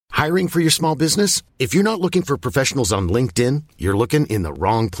Hiring for your small business? If you're not looking for professionals on LinkedIn, you're looking in the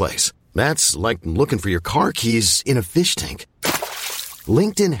wrong place. That's like looking for your car keys in a fish tank.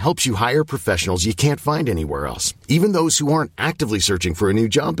 LinkedIn helps you hire professionals you can't find anywhere else, even those who aren't actively searching for a new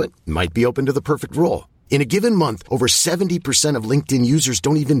job but might be open to the perfect role. In a given month, over 70% of LinkedIn users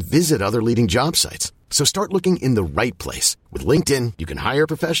don't even visit other leading job sites. So start looking in the right place. With LinkedIn, you can hire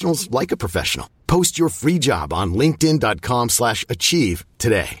professionals like a professional. Post your free job on linkedin.com/achieve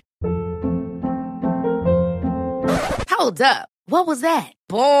today. Hold up. What was that?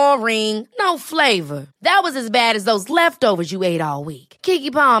 Boring. No flavor. That was as bad as those leftovers you ate all week.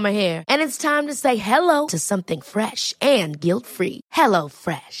 Keke Palmer here, and it's time to say hello to something fresh and guilt-free. Hello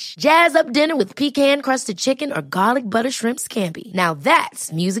Fresh. Jazz up dinner with pecan-crusted chicken or garlic butter shrimp scampi. Now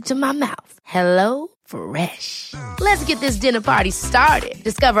that's music to my mouth. Hello Fresh. Let's get this dinner party started.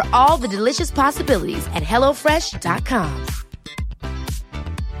 Discover all the delicious possibilities at hellofresh.com.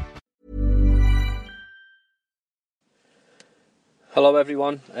 Hello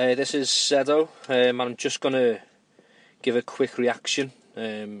everyone, this is Sedo, and I'm just going to give a quick reaction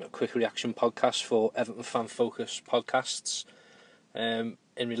podcast for Everton Fan Focus podcasts in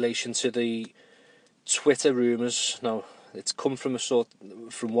relation to the Twitter rumours. Now, it's come from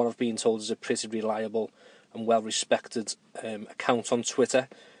from what I've been told is a pretty reliable and well-respected account on Twitter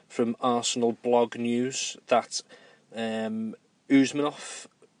from Arsenal Blog News that Usmanov,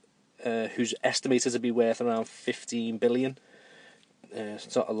 who's estimated to be worth around 15 billion,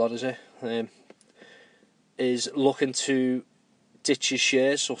 it's not a lot, is it? Is looking to ditch his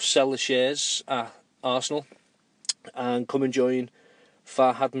shares or sell the shares at Arsenal and come and join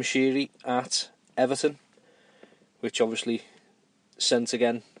Farhad Moshiri at Everton, which obviously sent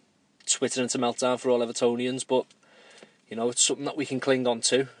again Twitter into meltdown for all Evertonians. But you know, it's something that we can cling on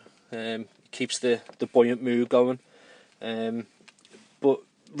to. Keeps the buoyant mood going. But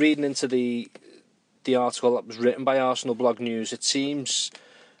reading into the article that was written by Arsenal Blog News, it seems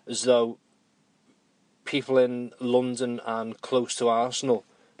as though people in London and close to Arsenal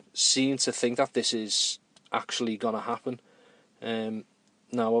seem to think that this is actually going to happen.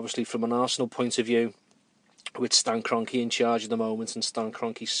 Now, obviously, from an Arsenal point of view, with Stan Kroenke in charge at the moment, and Stan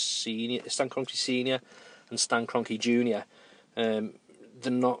Kroenke Senior and Stan Kroenke Junior, they're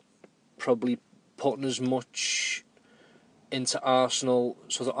not probably putting as much into Arsenal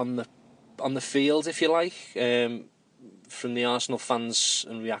sort of on the field, if you like. From the Arsenal fans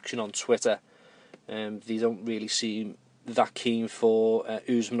and reaction on Twitter, they don't really seem that keen for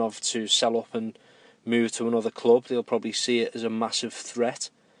Usmanov to sell up and move to another club. They'll probably see it as a massive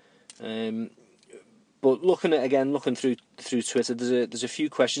threat. But looking through Twitter, there's a few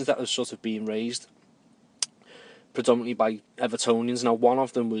questions that are sort of being raised, predominantly by Evertonians. Now, one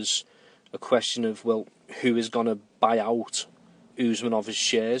of them was a question of, well, who is going to buy out Usmanov's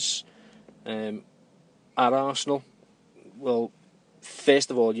shares at Arsenal? Well,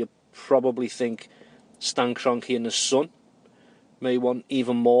 first of all, you probably think Stan Kroenke and his son may want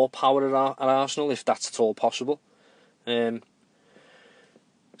even more power at Arsenal, if that's at all possible.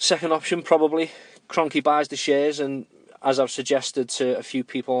 Second option, probably Kroenke buys the shares, and as I've suggested to a few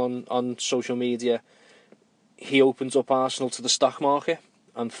people on social media, he opens up Arsenal to the stock market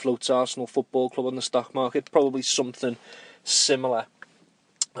and floats Arsenal Football Club on the stock market. Probably something similar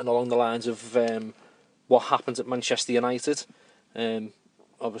and along the lines of what happened at Manchester United.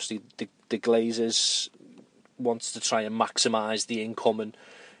 Obviously, the Glazers wants to try and maximise the income, and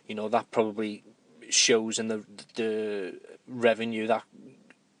you know that probably shows in the revenue that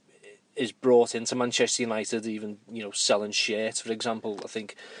is brought into Manchester United. Even selling shirts, for example. I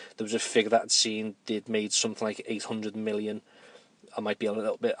think there was a figure that I'd seen they'd made something like 800 million. I might be a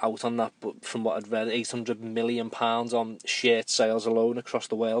little bit out on that, but from what I'd read, £800 million on shirt sales alone across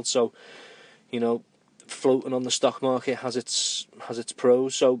the world. So, floating on the stock market has its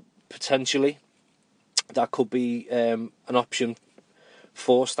pros. So potentially that could be an option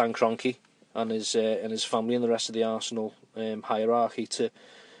for Stan Kroenke and his family and the rest of the Arsenal hierarchy to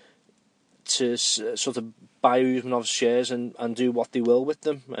sort of buy Usmanov's shares and do what they will with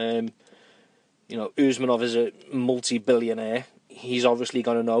them. Usmanov is a multi-billionaire. He's obviously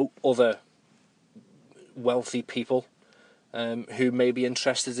going to know other wealthy people who may be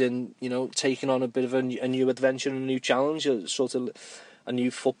interested in, taking on a bit of a new adventure and a new challenge, sort of a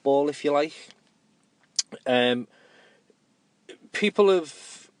new football, if you like. People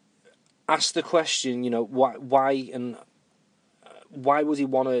have asked the question, why would he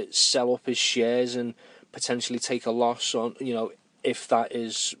want to sell up his shares and potentially take a loss on, if that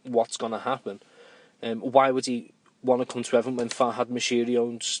is what's going to happen? Why would he want to come to Everton when Farhad Moshiri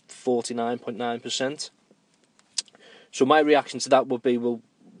owns 49.9%? So my reaction to that would be, well,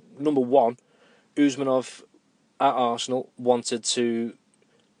 number one, Usmanov at Arsenal wanted to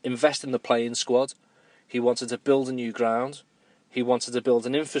invest in the playing squad. He wanted to build a new ground. He wanted to build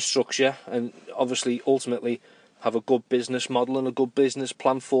an infrastructure and obviously ultimately have a good business model and a good business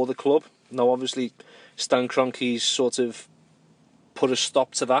plan for the club. Now obviously Stan Kroenke's sort of put a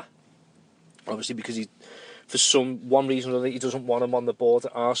stop to that. Obviously because for one reason or another he doesn't want him on the board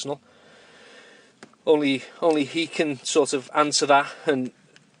at Arsenal. Only he can sort of answer that and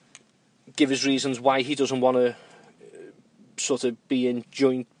give his reasons why he doesn't want to sort of be in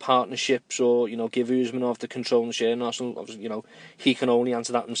joint partnerships or, give Usmanov the control and share in Arsenal. Obviously, he can only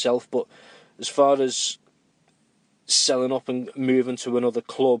answer that himself. But as far as selling up and moving to another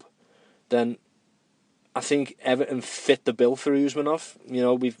club, then I think Everton fit the bill for Usmanov.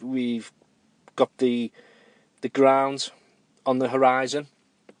 We've got the ground on the horizon,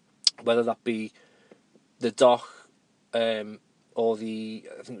 whether that be the dock or I think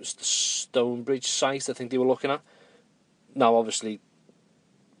it was the Stonebridge site I think they were looking at. Now, obviously,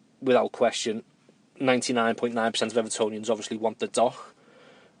 without question, 99.9% of Evertonians obviously want the dock.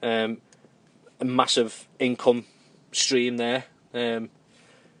 A massive income stream there.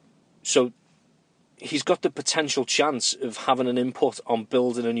 So he's got the potential chance of having an input on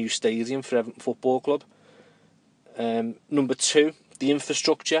building a new stadium for Everton Football Club. Number two, the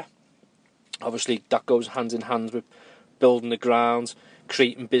infrastructure. Obviously, that goes hand in hand with building the ground,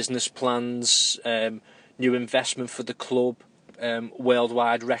 creating business plans, new investment for the club,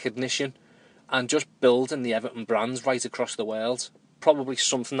 worldwide recognition, and just building the Everton brands right across the world. Probably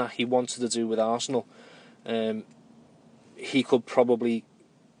something that he wanted to do with Arsenal. He could probably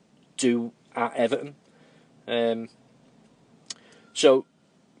do at Everton. So,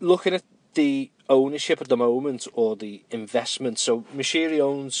 looking at the ownership at the moment, or the investment, so Moshiri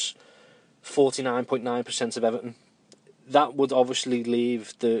owns 49.9% of Everton. That would obviously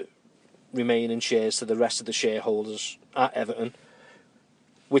leave the remaining shares to the rest of the shareholders at Everton,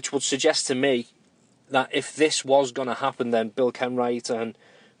 which would suggest to me that if this was going to happen, then Bill Kenwright and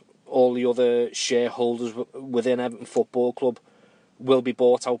all the other shareholders within Everton Football Club will be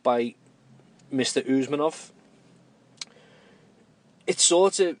bought out by Mr. Usmanov. It's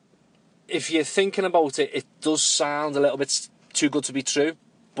sort of, if you're thinking about it, it does sound a little bit too good to be true,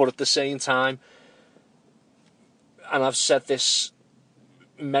 but at the same time, and I've said this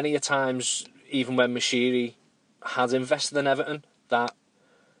many a times, even when Moshiri had invested in Everton, that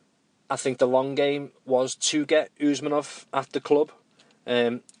I think the long game was to get Usmanov at the club.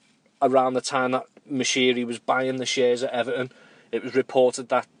 Around the time that Moshiri was buying the shares at Everton, it was reported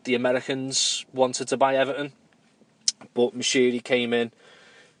that the Americans wanted to buy Everton, but Moshiri came in,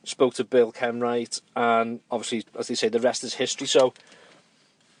 spoke to Bill Kenwright, and obviously, as they say, the rest is history. So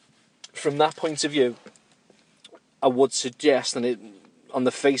from that point of view, I would suggest, and on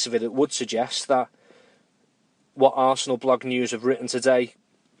the face of it, it would suggest that what Arsenal Blog News have written today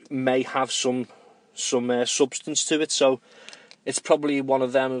may have some substance to it. So it's probably one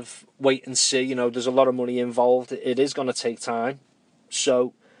of them of wait and see. There's a lot of money involved. It is going to take time.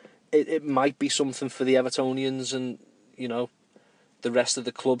 So it might be something for the Evertonians and, the rest of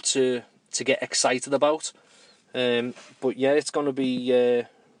the club to get excited about. But yeah, it's going to be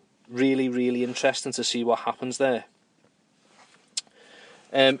really, really interesting to see what happens there.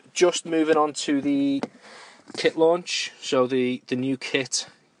 Just moving on to the kit launch. So the new kit,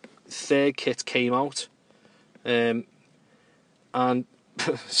 third kit came out, and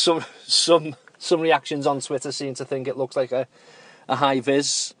some reactions on Twitter seem to think it looks like a high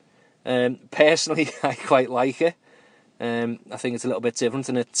vis. Personally, I quite like it. I think it's a little bit different,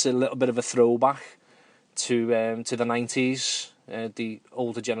 and it's a little bit of a throwback to the 90s. The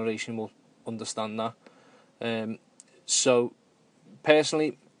older generation will understand that. So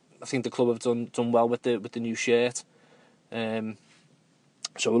personally, I think the club have done well with the new shirt.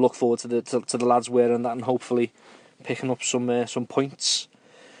 So we look forward to the lads wearing that and hopefully picking up some points.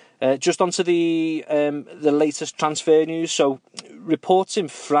 Just onto the latest transfer news. So reports in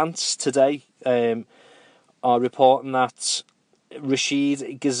France today are reporting that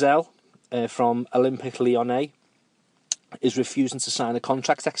Rachid Gazelle from Olympique Lyonnais is refusing to sign a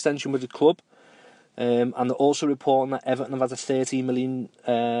contract extension with the club. And they're also reporting that Everton have had a €13 million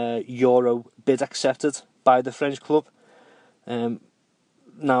euro bid accepted by the French club.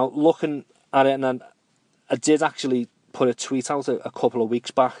 Now, looking at it, and I did actually put a tweet out a couple of weeks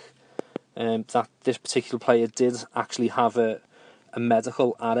back that this particular player did actually have a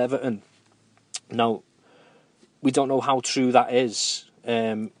medical at Everton. Now, we don't know how true that is,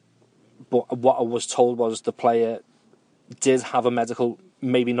 but what I was told was the player did have a medical,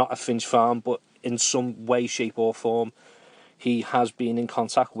 maybe not at Finch Farm, but in some way, shape or form, he has been in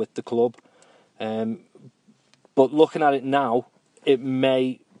contact with the club. But looking at it now, it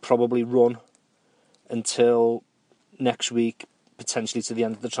may probably run until next week, potentially to the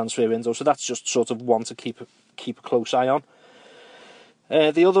end of the transfer window. So that's just sort of one to keep a close eye on.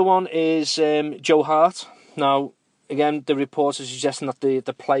 The other one is Joe Hart. Now, again, the reports are suggesting that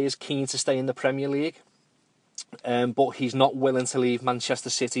the player is keen to stay in the Premier League, but he's not willing to leave Manchester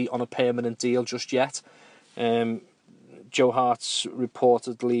City on a permanent deal just yet. Joe Hart's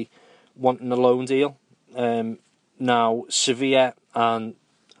reportedly wanting a loan deal. Now, Sevilla and,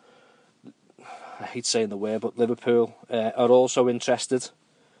 I hate saying the word, but Liverpool are also interested.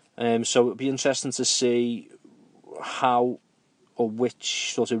 So it'll be interesting to see how or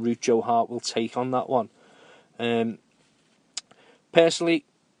which sort of route Joe Hart will take on that one. Personally,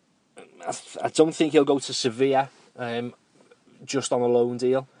 I don't think he'll go to Sevilla just on a loan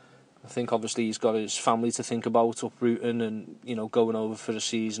deal. I think obviously he's got his family to think about, uprooting and, you know, going over for a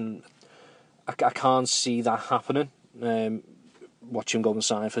season. I can't see that happening. Watch him go and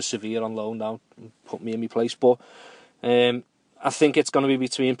sign for Sevilla on loan now, put me in my place. But I think it's going to be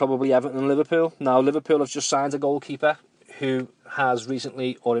between probably Everton and Liverpool. Now, Liverpool have just signed a goalkeeper who has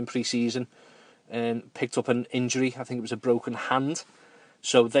recently, or in pre-season, picked up an injury. I think it was a broken hand.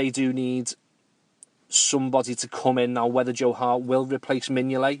 So they do need somebody to come in. Now, whether Joe Hart will replace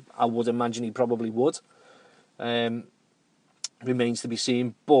Mignolet, I would imagine he probably would. Remains to be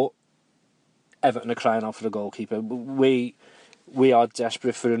seen. But Everton are crying out for the goalkeeper. We are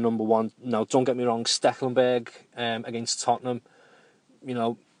desperate for a number one. Now, don't get me wrong, Stekelenburg against Tottenham, you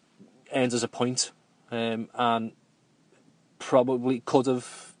know, earned us a point, and probably could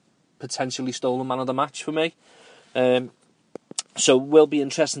have potentially stolen man of the match for me. So it will be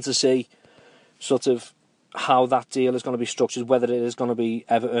interesting to see sort of how that deal is going to be structured, whether it is going to be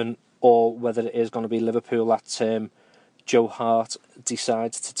Everton or whether it is going to be Liverpool that Joe Hart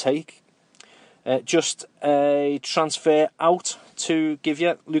decides to take. Just a transfer out to give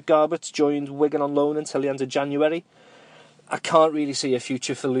you. Luke Garbutt joined Wigan on loan until the end of January. I can't really see a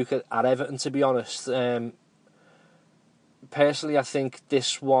future for Luke at Everton, to be honest. Personally, I think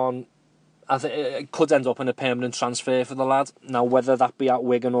this one, it could end up in a permanent transfer for the lad. Now, whether that be at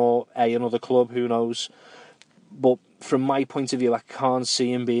Wigan or another club, who knows. But from my point of view, I can't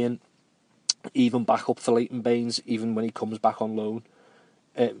see him being even back up for Leighton Baines, even when he comes back on loan.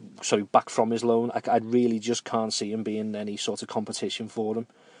 Back from his loan. I really just can't see him being any sort of competition for him.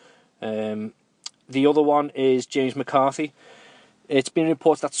 The other one is James McCarthy. It's been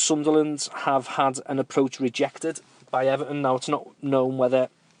reported that Sunderland have had an approach rejected by Everton. Now, it's not known whether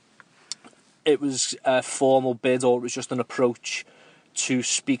it was a formal bid or it was just an approach to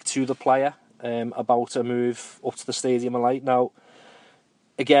speak to the player about a move up to the Stadium of Light. Now,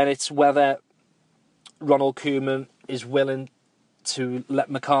 again, it's whether Ronald Koeman is willing to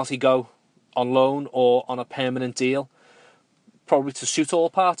let McCarthy go on loan or on a permanent deal. Probably to suit all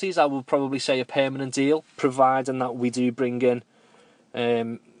parties, I would probably say a permanent deal, providing that we do bring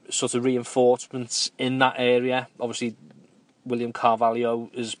in sort of reinforcements in that area. Obviously, William Carvalho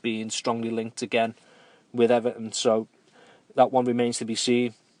is being strongly linked again with Everton, so that one remains to be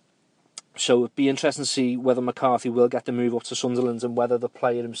seen. So it'd be interesting to see whether McCarthy will get the move up to Sunderland and whether the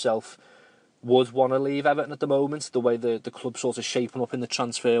player himself would want to leave Everton at the moment, the way the club's sort of shaping up in the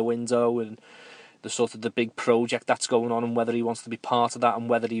transfer window and the sort of the big project that's going on, and whether he wants to be part of that and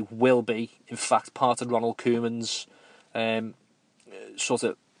whether he will be, in fact, part of Ronald Koeman's sort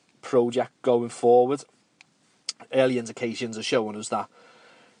of project going forward. Early indications are showing us that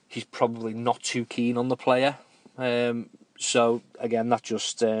he's probably not too keen on the player. So, again, that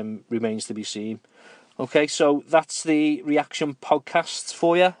just remains to be seen. Okay, so that's the reaction podcast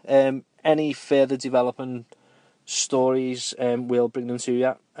for you. Any further developing stories, we'll bring them to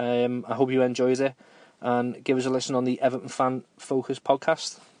you. I hope you enjoyed it, and give us a listen on the Everton Fan Focus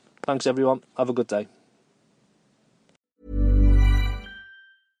podcast. Thanks, everyone. Have a good day.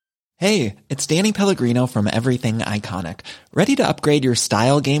 Hey, it's Danny Pellegrino from Everything Iconic. Ready to upgrade your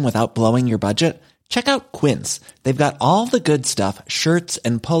style game without blowing your budget? Check out Quince. They've got all the good stuff, shirts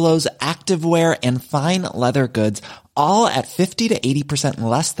and polos, activewear, and fine leather goods, all at 50 to 80%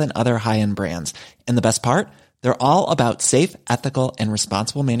 less than other high-end brands. And the best part? They're all about safe, ethical, and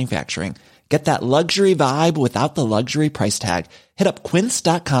responsible manufacturing. Get that luxury vibe without the luxury price tag. Hit up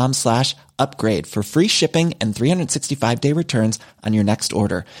quince.com/upgrade for free shipping and 365-day returns on your next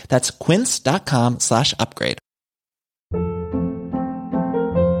order. That's quince.com/upgrade.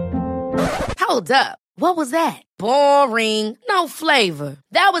 Hold up. What was that? Boring. No flavor.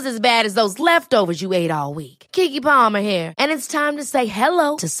 That was as bad as those leftovers you ate all week. Keke Palmer here, and it's time to say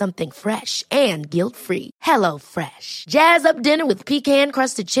hello to something fresh and guilt-free. Hello Fresh. Jazz up dinner with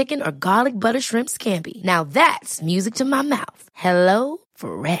pecan-crusted chicken or garlic butter shrimp scampi. Now that's music to my mouth. Hello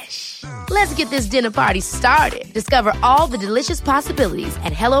Fresh. Let's get this dinner party started. Discover all the delicious possibilities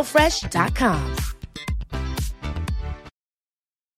at HelloFresh.com.